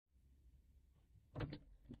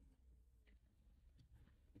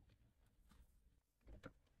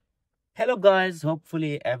Hello guys,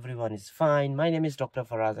 hopefully everyone is fine. My name is Dr.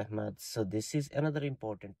 Faraz Ahmad. So this is another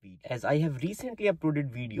important video. As I have recently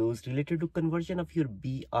uploaded videos related to conversion of your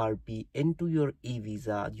BRP into your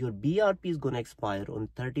eVisa. Your BRP is going to expire on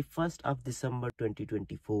 31st of December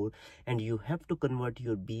 2024 and you have to convert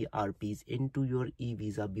your BRPs into your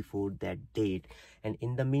eVisa before that date. And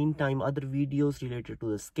in the meantime, other videos related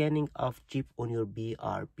to the scanning of chip on your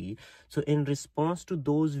BRP. So in response to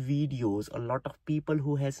those videos, a lot of people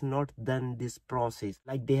who has not done this process,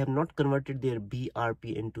 like they have not converted their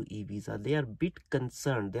BRP into eVisa, they are a bit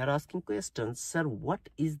concerned. They are asking questions, sir, what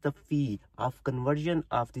is the fee of conversion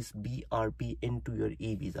of this BRP into your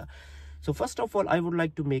eVisa? So first of all, I would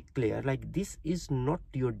like to make clear, like, this is not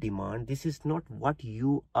your demand. This is not what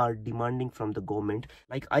you are demanding from the government.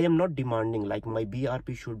 Like, I am not demanding like my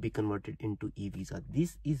BRP should be converted into eVisa.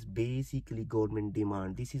 This is basically government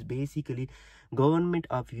demand. This is basically government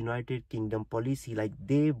of United Kingdom policy. Like,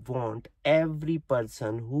 they want every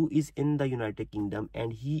person who is in the United Kingdom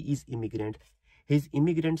and he is immigrant, his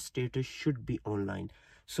immigrant status should be online.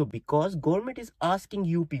 So because government is asking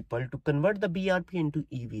you people to convert the BRP into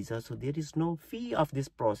eVisa, so there is no fee of this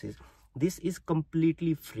process. This is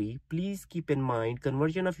completely free. Please keep in mind,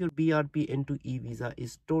 conversion of your BRP into eVisa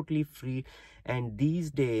is totally free. And these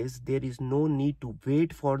days, there is no need to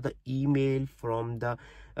wait for the email from the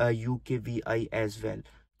UKVI as well.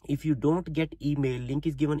 If you don't get email, link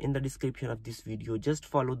is given in the description of this video. Just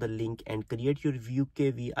follow the link and create your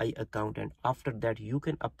UKVI account, and after that you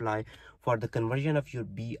can apply for the conversion of your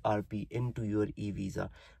BRP into your eVisa.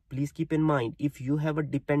 Please keep in mind, if you have a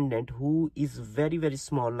dependent who is very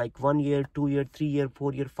small, like 1 year, 2 year, 3 year,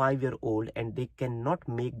 4 year, 5 year old, and they cannot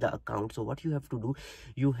make the account, so what you have to do,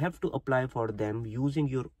 you have to apply for them using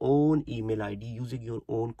your own email ID, using your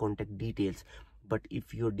own contact details. But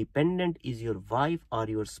if your dependent is your wife or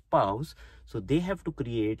your spouse, so they have to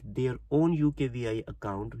create their own UKVI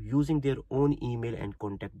account using their own email and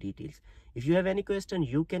contact details. If you have any question,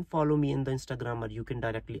 you can follow me in the Instagram or you can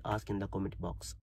directly ask in the comment box.